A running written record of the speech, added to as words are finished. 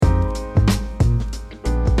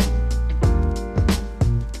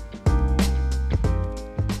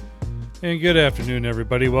And good afternoon,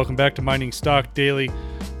 everybody. Welcome back to Mining Stock Daily. A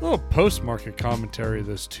little post-market commentary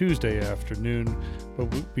this Tuesday afternoon.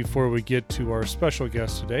 But before we get to our special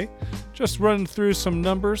guest today, just running through some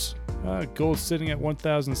numbers. Gold sitting at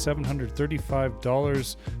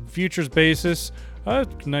 $1,735 futures basis.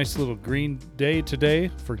 Nice little green day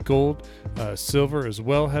today for gold. Silver as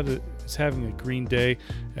well is having a green day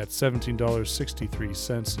at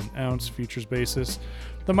 $17.63 an ounce futures basis.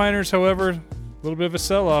 The miners, however, a little bit of a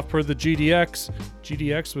sell-off per the GDX.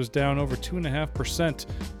 GDX was down over 2.5%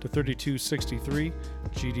 to 32.63.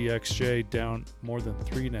 GDXJ down more than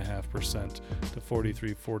 3.5% to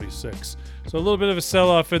 43.46. So a little bit of a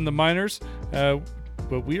sell-off in the miners.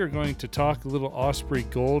 But we are going to talk a little Osprey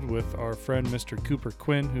Gold with our friend Mr. Cooper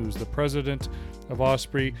Quinn, who's the president of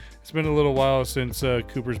Osprey. It's been a little while since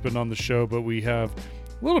Cooper's been on the show, but we have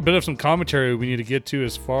a little bit of some commentary we need to get to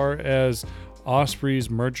as far as Osprey's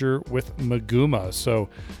merger with Maguma. So,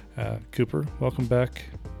 Cooper, welcome back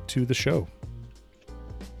to the show.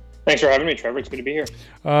 Thanks for having me, Trevor. It's good to be here.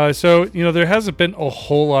 So, there hasn't been a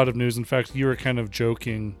whole lot of news. In fact, you were kind of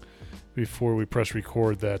joking before we press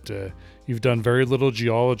record that you've done very little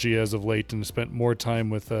geology as of late and spent more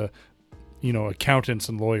time with, accountants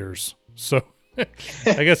and lawyers. So,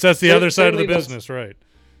 I guess that's the other side of the business, right?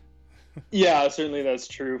 Yeah, certainly that's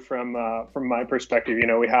true from my perspective.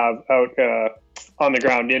 We have out on the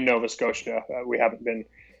ground in Nova Scotia, we haven't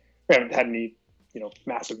had any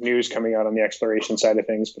massive news coming out on the exploration side of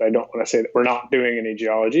things. But I don't want to say that we're not doing any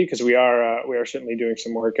geology, because we are certainly doing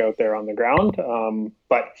some work out there on the ground.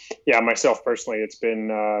 But yeah, myself personally, it's been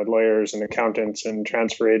lawyers and accountants and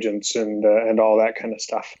transfer agents and all that kind of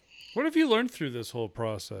stuff. What have you learned through this whole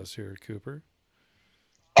process here, Cooper?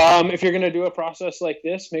 If you're going to do a process like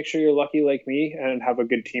this, make sure you're lucky like me and have a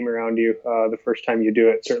good team around you the first time you do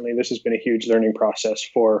it. Certainly, this has been a huge learning process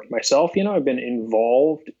for myself. I've been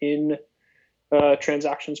involved in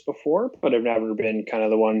transactions before, but I've never been kind of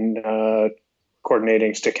the one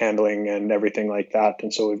coordinating, stick handling, and everything like that.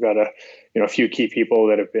 And so we've got a few key people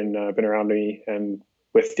that have been around me and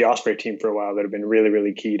with the Osprey team for a while that have been really,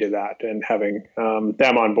 really key to that. And having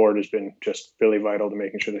them on board has been just really vital to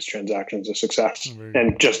making sure this transaction is a success.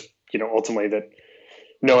 And just, ultimately that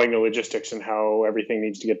knowing the logistics and how everything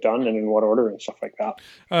needs to get done and in what order and stuff like that.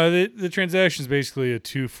 The transaction is basically a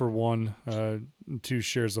 2-for-1, 2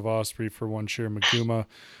 shares of Osprey for 1 share Maguma.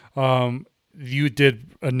 You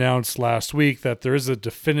did announce last week that there is a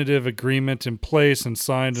definitive agreement in place and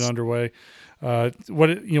signed and underway.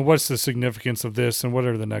 What's the significance of this, and what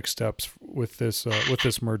are the next steps with this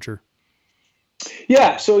merger?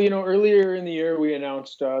 Yeah, so earlier in the year we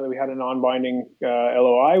announced that we had a non-binding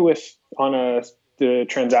LOI on the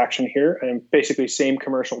transaction here, and basically same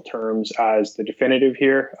commercial terms as the definitive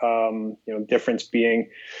here. Difference being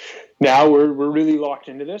now we're really locked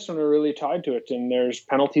into this and we're really tied to it, and there's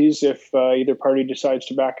penalties if either party decides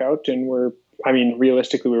to back out, and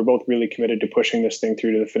realistically, we're both really committed to pushing this thing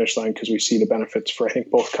through to the finish line because we see the benefits for, I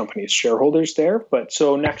think, both companies' shareholders there. But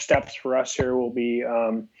so next steps for us here will be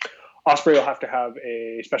Osprey will have to have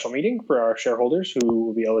a special meeting for our shareholders who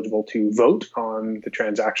will be eligible to vote on the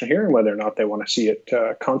transaction here and whether or not they want to see it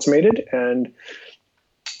consummated. And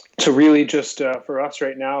so really just for us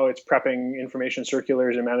right now, it's prepping information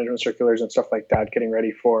circulars and management circulars and stuff like that, getting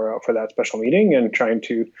ready for that special meeting and trying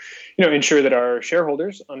to, ensure that our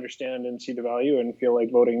shareholders understand and see the value and feel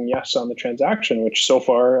like voting yes on the transaction, which so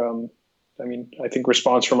far, I think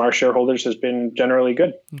response from our shareholders has been generally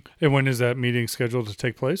good. And when is that meeting scheduled to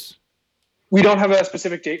take place? We don't have a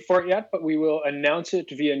specific date for it yet, but we will announce it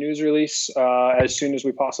via news release as soon as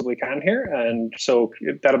we possibly can here. And so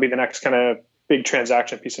that'll be the next kind of big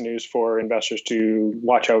transaction piece of news for investors to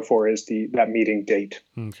watch out for is that meeting date.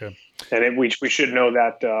 Okay. And we should know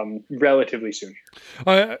that relatively soon.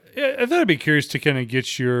 I thought I'd be curious to kind of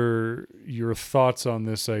get your thoughts on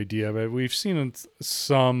this idea. But we've seen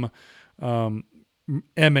some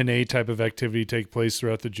M&A type of activity take place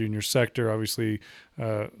throughout the junior sector. Obviously,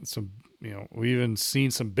 we've even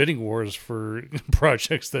seen some bidding wars for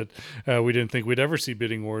projects that we didn't think we'd ever see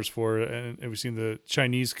bidding wars for. And we've seen the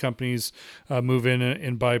Chinese companies move in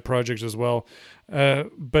and buy projects as well.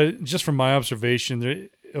 But just from my observation,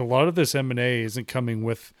 a lot of this M&A isn't coming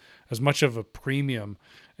with as much of a premium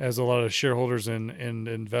as a lot of shareholders and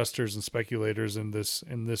investors and speculators in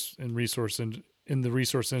the resource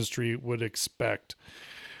industry would expect.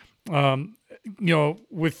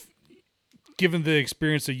 Given the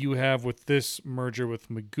experience that you have with this merger with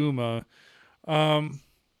Maguma, do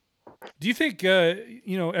you think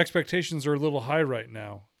expectations are a little high right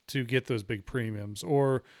now to get those big premiums,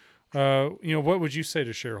 or what would you say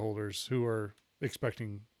to shareholders who are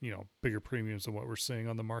expecting bigger premiums than what we're seeing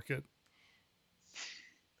on the market?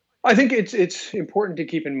 I think it's important to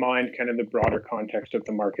keep in mind kind of the broader context of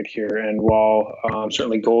the market here. And while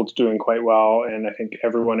certainly gold's doing quite well, and I think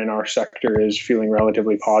everyone in our sector is feeling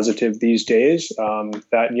relatively positive these days,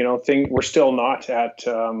 that we're still not at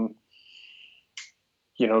the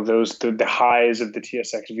highs of the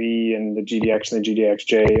TSXV and the GDX and the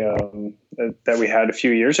GDXJ that we had a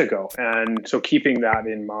few years ago. And so keeping that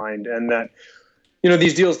in mind, and that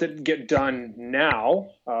these deals that get done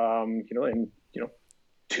now, and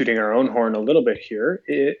tooting our own horn a little bit here,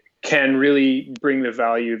 it can really bring the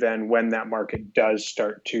value then when that market does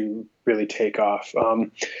start to really take off.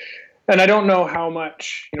 And I don't know how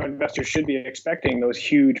much investors should be expecting those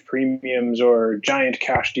huge premiums or giant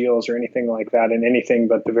cash deals or anything like that in anything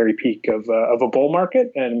but the very peak of a bull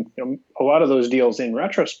market. And a lot of those deals, in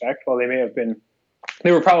retrospect, while they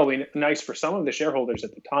were probably nice for some of the shareholders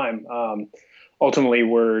at the time, ultimately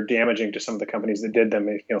were damaging to some of the companies that did them.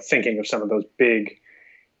 Thinking of some of those big,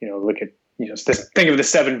 think of the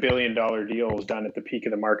 $7 billion deals done at the peak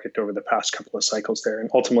of the market over the past couple of cycles there, and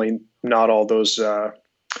ultimately not all those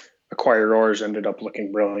acquirers ended up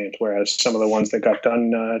looking brilliant, whereas some of the ones that got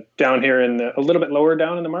done down here a little bit lower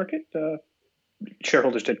down in the market,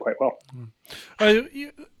 shareholders did quite well.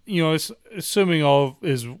 Assuming all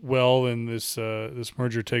is well and this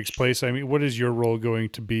merger takes place, I mean, what is your role going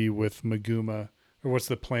to be with Maguma, or what's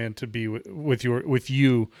the plan to be with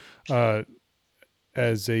you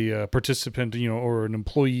as a participant, or an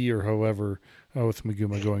employee, or however, with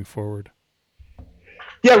Maguma going forward?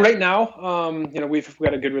 Yeah, right now, we've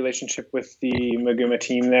got a good relationship with the Maguma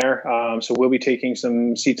team there. So we'll be taking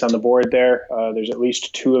some seats on the board there. There's at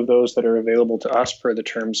least 2 of those that are available to us per the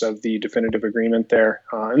terms of the definitive agreement there.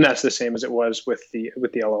 And that's the same as it was with the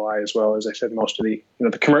LOI as well. As I said, most of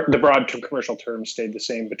the broad commercial terms stayed the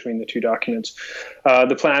same between the 2 documents.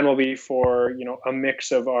 The plan will be for, a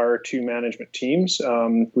mix of our 2 management teams.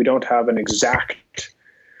 We don't have an exact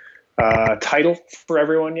title for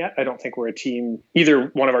everyone yet. I don't think we're a team. Either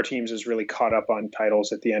one of our teams is really caught up on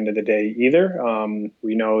titles at the end of the day either.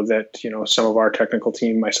 We know that, some of our technical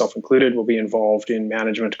team, myself included, will be involved in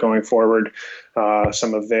management going forward.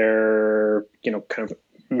 Some of their, kind of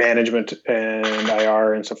management and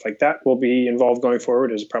IR and stuff like that will be involved going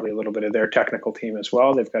forward, as probably a little bit of their technical team as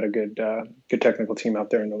well. They've got a good technical team out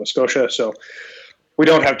there in Nova Scotia. So we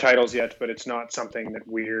don't have titles yet, but it's not something that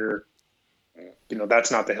we're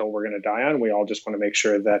that's not the hill we're going to die on. We all just want to make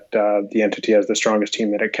sure that the entity has the strongest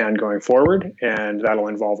team that it can going forward, and that'll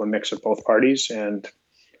involve a mix of both parties. And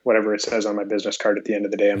whatever it says on my business card at the end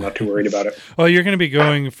of the day, I'm not too worried about it. Well, you're going to be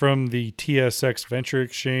going from the TSX Venture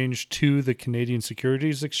Exchange to the Canadian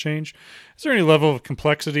Securities Exchange. Is there any level of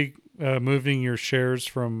complexity moving your shares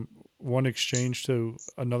from one exchange to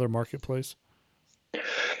another marketplace?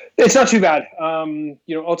 It's not too bad.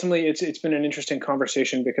 Ultimately, it's been an interesting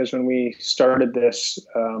conversation, because when we started this,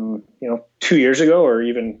 2 years ago, or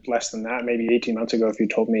even less than that, maybe 18 months ago, if you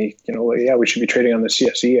told me, we should be trading on the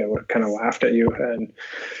CSE, I would have kind of laughed at you. And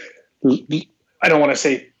I don't want to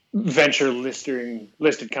say venture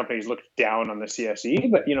listed companies look down on the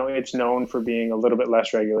CSE, but it's known for being a little bit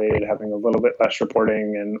less regulated, having a little bit less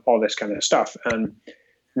reporting, and all this kind of stuff. And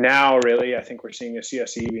now, really, I think we're seeing the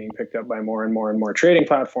CSE being picked up by more and more and more trading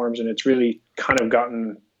platforms, and it's really kind of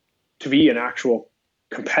gotten to be an actual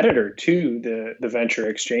competitor to the venture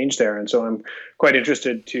exchange there. And so I'm quite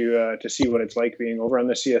interested to see what it's like being over on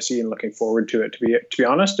the CSE, and looking forward to it, to be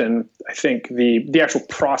honest. And I think the actual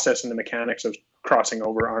process and the mechanics of crossing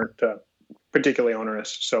over aren't particularly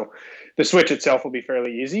onerous. So the switch itself will be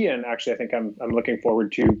fairly easy, and actually I think I'm looking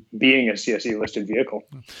forward to being a CSE listed vehicle.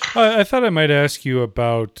 I thought I might ask you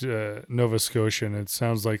about Nova Scotia, and it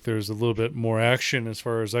sounds like there's a little bit more action as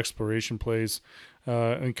far as exploration plays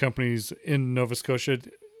and companies in Nova Scotia.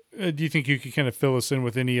 Do you think you could kind of fill us in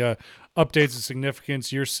with any updates of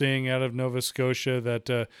significance you're seeing out of Nova Scotia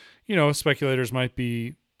that speculators might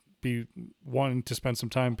be wanting to spend some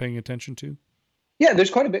time paying attention to? Yeah,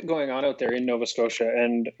 there's quite a bit going on out there in Nova Scotia,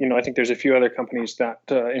 and I think there's a few other companies that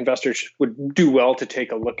investors would do well to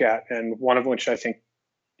take a look at, and one of which I think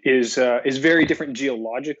is very different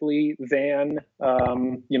geologically than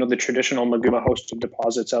the traditional Maguma hosted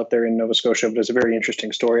deposits out there in Nova Scotia, but it's a very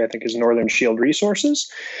interesting story. I think is Northern Shield Resources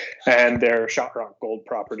and their Shot Rock Gold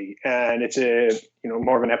property, and it's a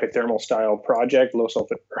more of an epithermal style project,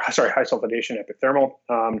 high sulfidation epithermal.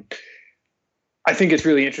 I think it's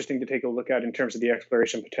really interesting to take a look at in terms of the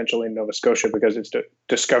exploration potential in Nova Scotia, because it's a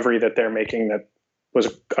discovery that they're making that was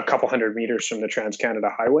a couple hundred meters from the Trans-Canada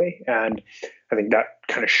Highway. And I think that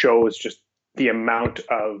kind of shows just the amount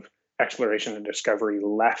of exploration and discovery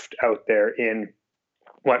left out there in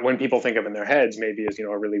what when people think of in their heads maybe is,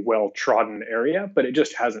 a really well-trodden area, but it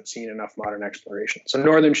just hasn't seen enough modern exploration. So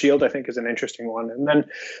Northern Shield, I think, is an interesting one. And then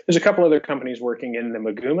there's a couple other companies working in the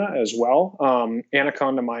Maguma as well.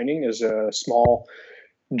 Anaconda Mining is a small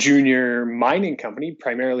junior mining company,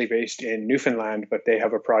 primarily based in Newfoundland, but they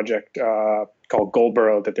have a project called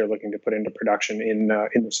Goldboro that they're looking to put into production in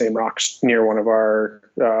the same rocks near one of our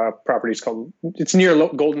properties it's near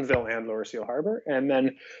Goldenville and Lower Seal Harbor. And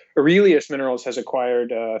then Aurelius Minerals has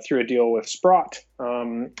acquired through a deal with Sprott,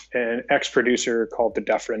 an ex-producer called the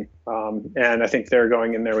Dufferin. And I think they're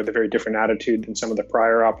going in there with a very different attitude than some of the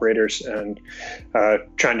prior operators and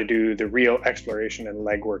trying to do the real exploration and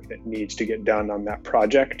legwork that needs to get done on that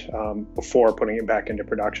project before putting it back into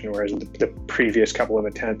production. Whereas the previous couple of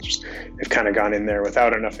attempts have kind of gone in there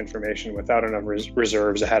without enough information, without enough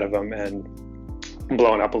reserves ahead of them, and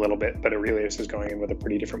blown up a little bit. But Aurelius is going in with a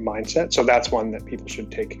pretty different mindset. So that's one that people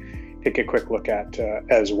should take a quick look at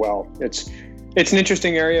as well. It's an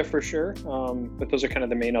interesting area for sure, but those are kind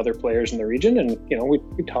of the main other players in the region. And we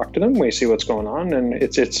talk to them, we see what's going on, and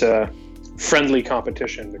it's a friendly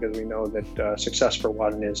competition because we know that success for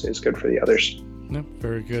one is good for the others. Yep,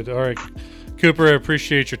 very good. All right, Cooper, I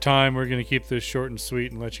appreciate your time. We're going to keep this short and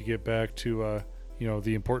sweet and let you get back to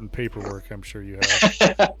the important paperwork I'm sure you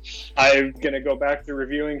have. I'm going to go back to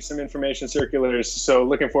reviewing some information circulars. So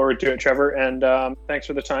looking forward to it, Trevor. And thanks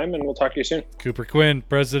for the time, and we'll talk to you soon. Cooper Quinn,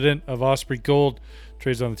 president of Osprey Gold,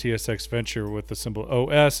 trades on the TSX Venture with the symbol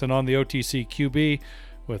OS and on the OTCQB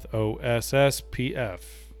with OSSPF.